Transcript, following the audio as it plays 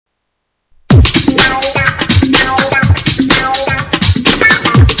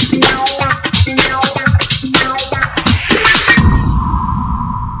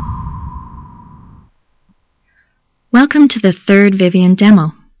the third Vivien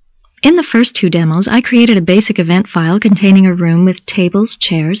demo. In the first two demos, I created a basic event file containing a room with tables,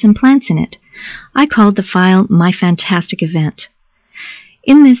 chairs, and plants in it. I called the file My Fantastic Event.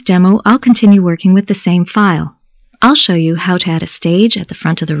 In this demo, I'll continue working with the same file. I'll show you how to add a stage at the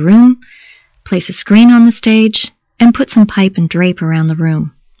front of the room, place a screen on the stage, and put some pipe and drape around the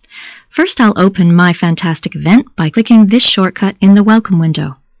room. First, I'll open My Fantastic Event by clicking this shortcut in the Welcome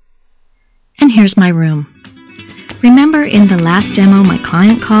window. And here's my room. Remember in the last demo my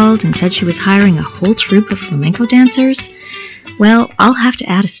client called and said she was hiring a whole troupe of flamenco dancers? Well, I'll have to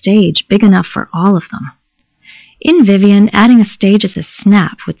add a stage big enough for all of them. In Vivien, adding a stage is a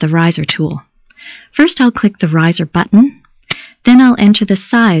snap with the riser tool. First, I'll click the riser button. Then I'll enter the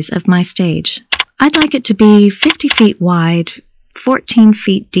size of my stage. I'd like it to be 50 feet wide, 14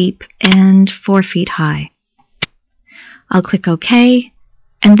 feet deep, and 4 feet high. I'll click OK,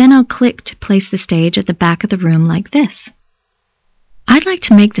 and then I'll click to place the stage at the back of the room like this. I'd like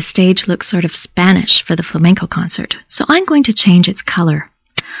to make the stage look sort of Spanish for the flamenco concert, so I'm going to change its color.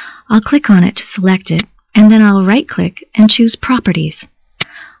 I'll click on it to select it, and then I'll right-click and choose Properties.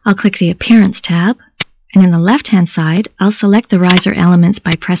 I'll click the Appearance tab, and in the left-hand side, I'll select the riser elements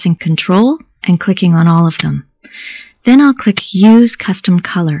by pressing Ctrl and clicking on all of them. Then I'll click Use Custom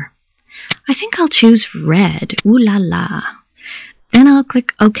Color. I think I'll choose red. Ooh la la. Then I'll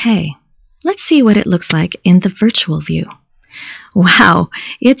click OK. Let's see what it looks like in the virtual view. Wow,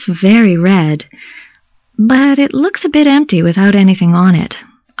 it's very red, but it looks a bit empty without anything on it.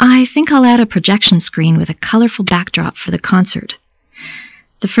 I think I'll add a projection screen with a colorful backdrop for the concert.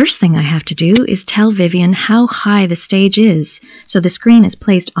 The first thing I have to do is tell Vivien how high the stage is, so the screen is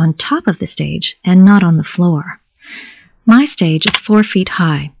placed on top of the stage and not on the floor. My stage is 4 feet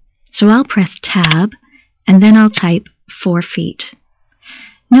high, so I'll press Tab, and then I'll type 4 feet.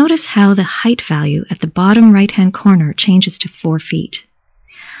 Notice how the height value at the bottom right-hand corner changes to 4 feet.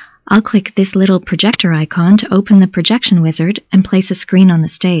 I'll click this little projector icon to open the projection wizard and place a screen on the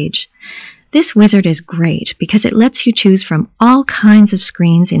stage. This wizard is great because it lets you choose from all kinds of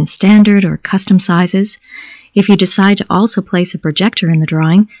screens in standard or custom sizes. If you decide to also place a projector in the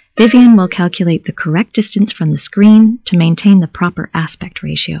drawing, Vivien will calculate the correct distance from the screen to maintain the proper aspect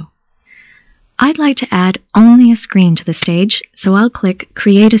ratio. I'd like to add only a screen to the stage, so I'll click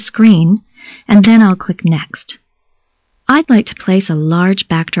Create a Screen, and then I'll click Next. I'd like to place a large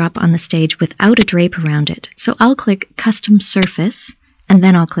backdrop on the stage without a drape around it, so I'll click Custom Surface, and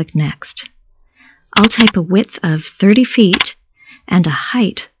then I'll click Next. I'll type a width of 30 feet and a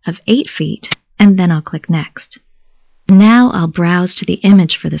height of 8 feet, and then I'll click Next. Now I'll browse to the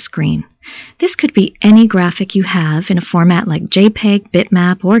image for the screen. This could be any graphic you have in a format like JPEG,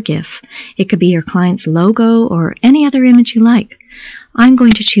 bitmap, or GIF. It could be your client's logo or any other image you like. I'm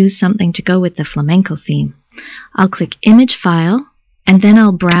going to choose something to go with the flamenco theme. I'll click Image File, and then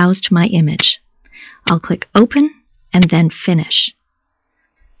I'll browse to my image. I'll click Open, and then Finish.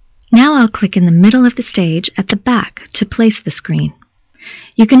 Now I'll click in the middle of the stage at the back to place the screen.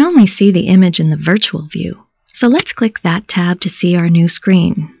 You can only see the image in the virtual view, so let's click that tab to see our new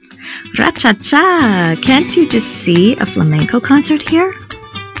screen. Ra-cha-cha! Can't you just see a flamenco concert here?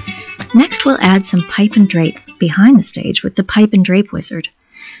 Next we'll add some pipe and drape behind the stage with the Pipe and Drape wizard.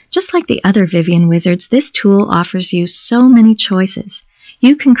 Just like the other Vivien wizards, this tool offers you so many choices.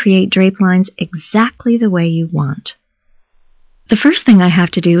 You can create drape lines exactly the way you want. The first thing I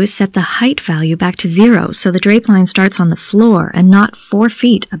have to do is set the height value back to 0 so the drape line starts on the floor and not 4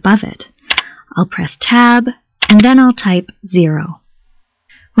 feet above it. I'll press Tab, and then I'll type 0.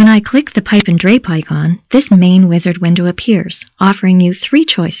 When I click the Pipe and Drape icon, this main wizard window appears, offering you 3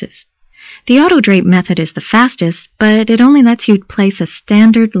 choices. The auto drape method is the fastest, but it only lets you place a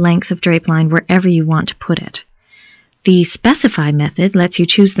standard length of drape line wherever you want to put it. The specify method lets you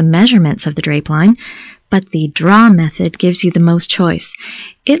choose the measurements of the drape line, but the draw method gives you the most choice.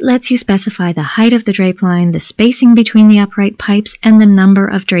 It lets you specify the height of the drape line, the spacing between the upright pipes, and the number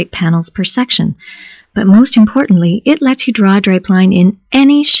of drape panels per section. But most importantly, it lets you draw a drape line in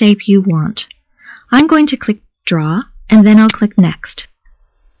any shape you want. I'm going to click Draw, and then I'll click Next.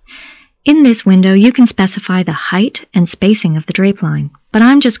 In this window, you can specify the height and spacing of the drape line, but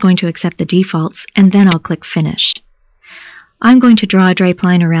I'm just going to accept the defaults, and then I'll click Finish. I'm going to draw a drape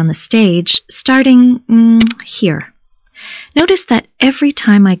line around the stage, starting here. Notice that every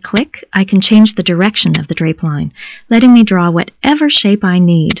time I click, I can change the direction of the drape line, letting me draw whatever shape I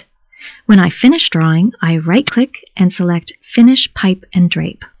need. When I finish drawing, I right-click and select Finish Pipe and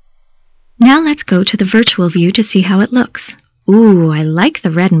Drape. Now let's go to the virtual view to see how it looks. Ooh, I like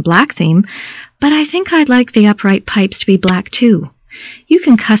the red and black theme, but I think I'd like the upright pipes to be black too. You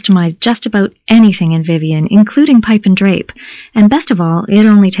can customize just about anything in Vivien, including pipe and drape, and best of all, it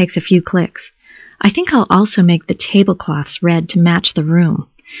only takes a few clicks. I think I'll also make the tablecloths red to match the room.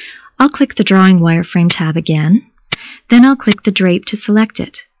 I'll click the Drawing Wireframe tab again, then I'll click the drape to select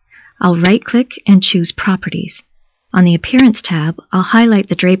it. I'll right-click and choose Properties. On the Appearance tab, I'll highlight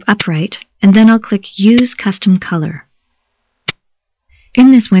the drape upright, and then I'll click Use Custom Color.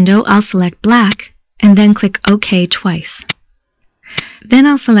 In this window, I'll select black, and then click OK twice. Then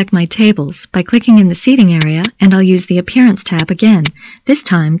I'll select my tables by clicking in the seating area, and I'll use the Appearance tab again, this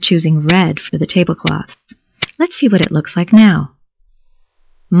time choosing red for the tablecloths. Let's see what it looks like now.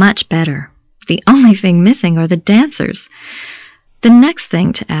 Much better. The only thing missing are the dancers. The next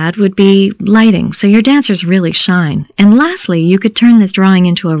thing to add would be lighting, so your dancers really shine. And lastly, you could turn this drawing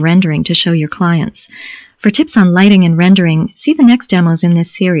into a rendering to show your clients. For tips on lighting and rendering, see the next demos in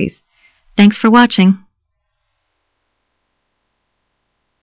this series. Thanks for watching.